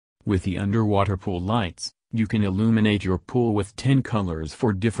With the underwater pool lights, you can illuminate your pool with 10 colors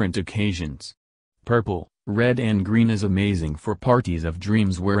for different occasions. Purple, red and green is amazing for parties of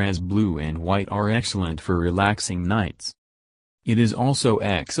dreams, whereas blue and white are excellent for relaxing nights. It is also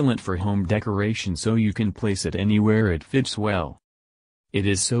excellent for home decoration, so you can place it anywhere it fits well. It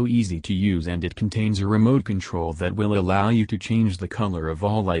is so easy to use, and it contains a remote control that will allow you to change the color of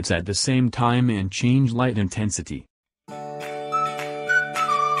all lights at the same time and change light intensity.